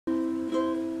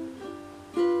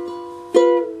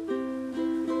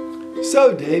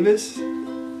So, Davis,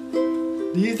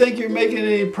 do you think you're making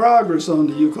any progress on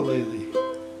the ukulele?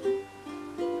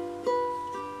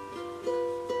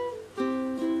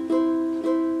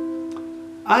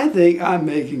 I think I'm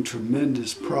making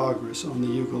tremendous progress on the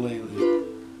ukulele.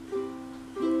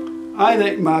 I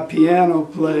think my piano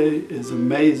play is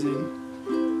amazing,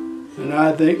 and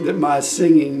I think that my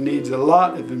singing needs a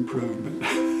lot of improvement.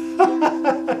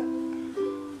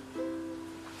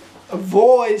 A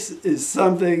voice is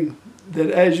something that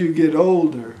as you get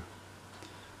older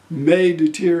may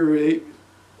deteriorate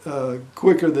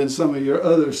quicker than some of your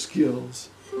other skills.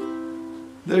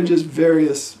 They're just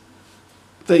various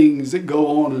things that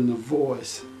go on in the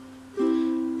voice.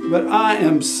 But I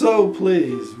am so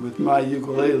pleased with my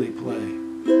ukulele play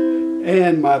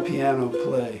and my piano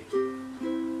play.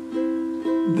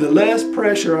 The less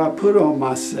pressure I put on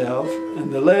myself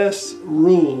and the less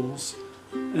rules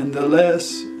and the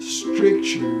less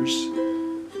strictures,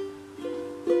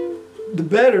 the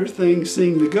better things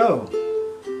seem to go.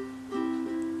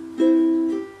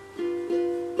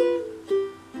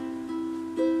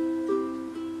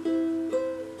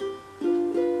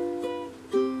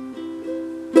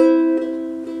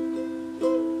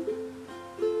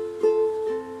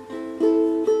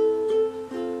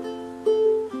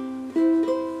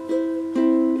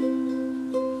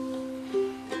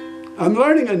 I'm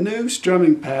learning a new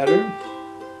strumming pattern.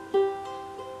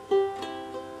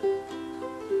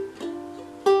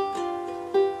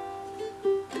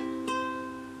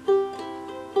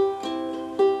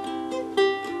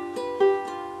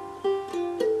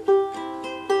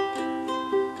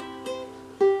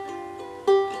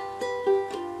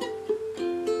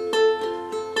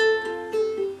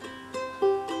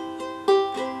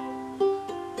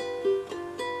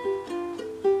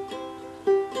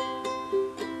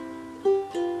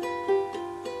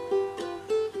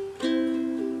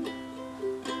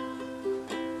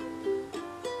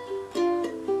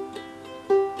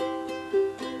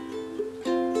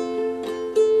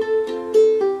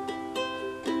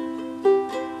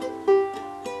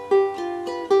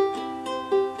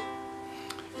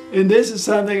 And this is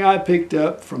something I picked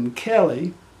up from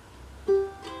Kelly.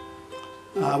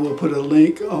 I will put a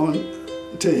link on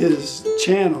to his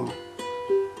channel.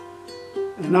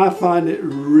 And I find it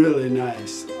really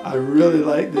nice. I really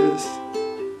like this.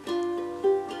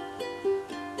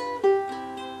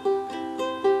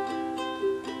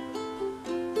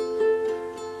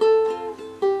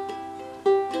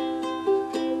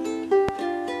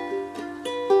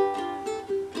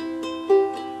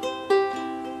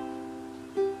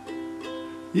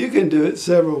 You can do it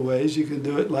several ways. You can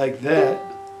do it like that.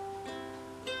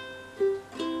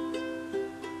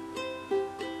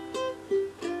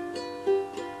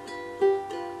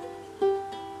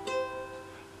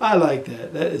 I like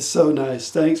that. That is so nice.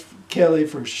 Thanks, Kelly,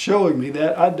 for showing me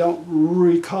that. I don't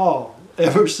recall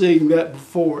ever seeing that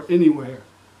before anywhere.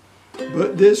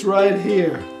 But this right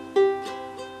here,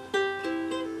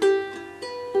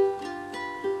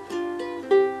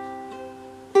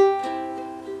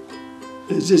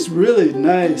 it's just really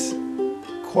nice,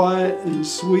 quiet and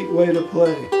sweet way to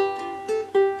play.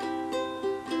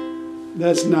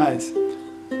 That's nice.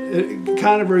 It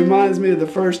kind of reminds me of the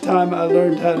first time I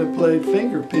learned how to play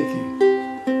finger picking.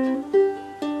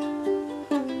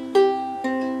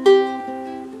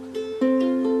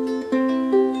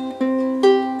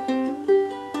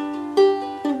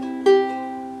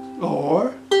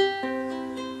 Or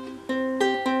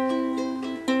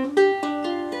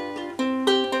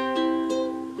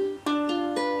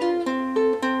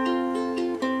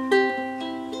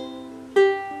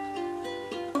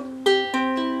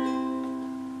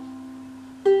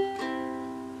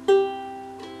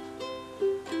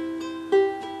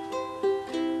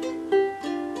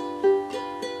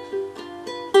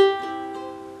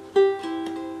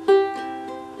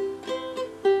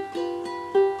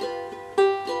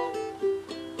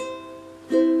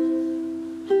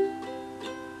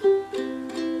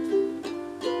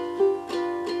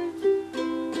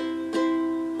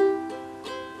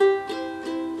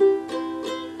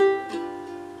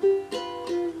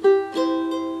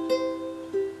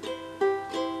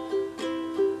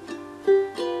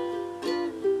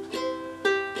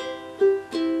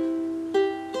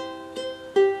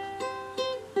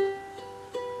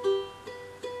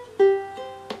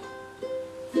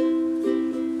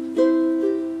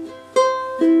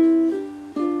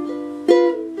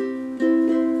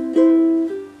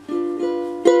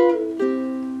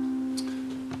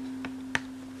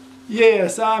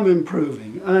yes, I'm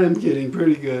improving. I am getting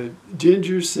pretty good.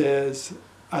 Ginger says,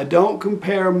 I don't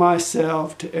compare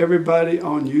myself to everybody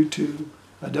on YouTube.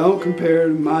 I don't compare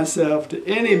myself to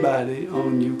anybody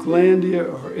on Ukelandia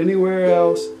or anywhere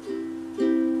else,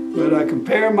 but I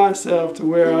compare myself to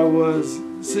where I was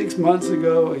 6 months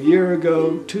ago, a year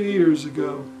ago, 2 years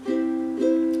ago.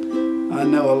 I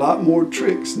know a lot more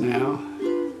tricks now,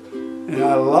 and I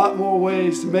have a lot more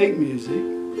ways to make music.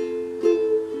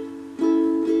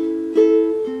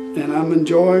 And I'm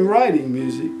enjoying writing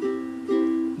music,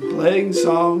 and playing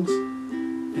songs,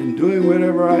 and doing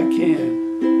whatever I can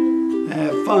to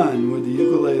have fun with the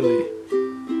ukulele.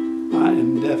 I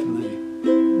am definitely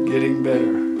getting better.